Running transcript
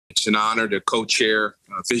It's an honor to co-chair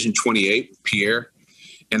Vision 28 with Pierre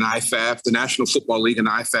and IFAF, the National Football League and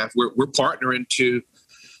IFAF. We're partnering to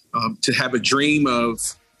have a dream of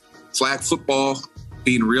flag football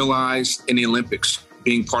being realized in the Olympics,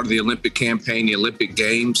 being part of the Olympic campaign, the Olympic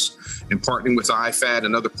Games, and partnering with IFAD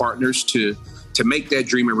and other partners to make that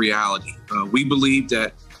dream a reality. We believe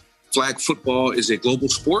that flag football is a global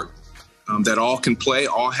sport that all can play,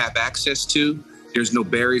 all have access to. There's no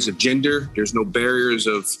barriers of gender. There's no barriers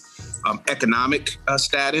of economic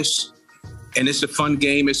status. And it's a fun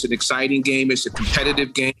game. It's an exciting game. It's a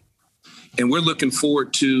competitive game. And we're looking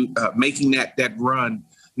forward to making that run,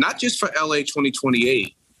 not just for LA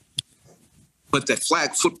 2028, but that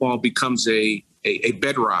flag football becomes a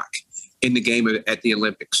bedrock in the game at the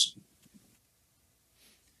Olympics.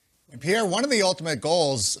 Pierre, one of the ultimate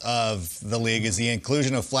goals of the league is the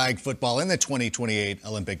inclusion of flag football in the 2028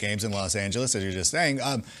 Olympic Games in Los Angeles, as you're just saying.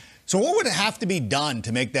 So what would have to be done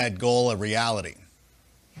to make that goal a reality?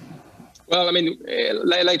 Well, I mean,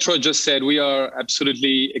 like Troy just said, we are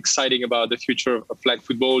absolutely excited about the future of flag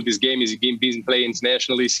football. This game is a game being played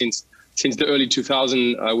internationally since the early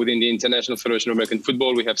 2000s within the International Federation of American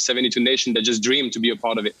Football. We have 72 nations that just dream to be a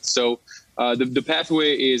part of it. So the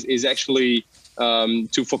pathway is actually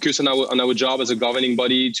to focus on our job as a governing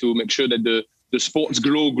body to make sure that the sports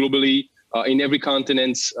grow globally in every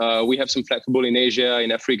continent. We have some flag football in Asia,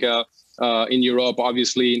 in Africa, in Europe,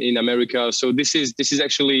 obviously in America. So this is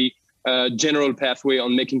actually a general pathway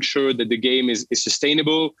on making sure that the game is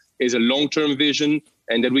sustainable, is a long-term vision,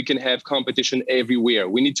 and that we can have competition everywhere.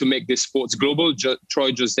 We need to make this sports global.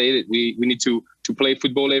 Troy just said it. We need to play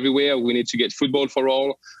football everywhere. We need to get football for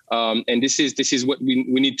all, and this is what we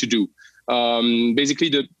need to do. Basically,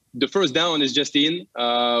 the first down is just in.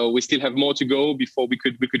 We still have more to go before we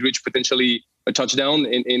could reach potentially a touchdown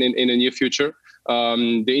in the near future.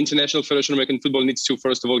 The International Federation of American Football needs to,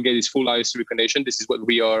 first of all, get its full IOC recognition. This is what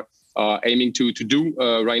we are aiming to do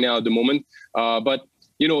right now at the moment. But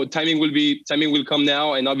you know, timing will come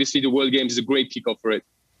now, and obviously the World Games is a great kickoff for it.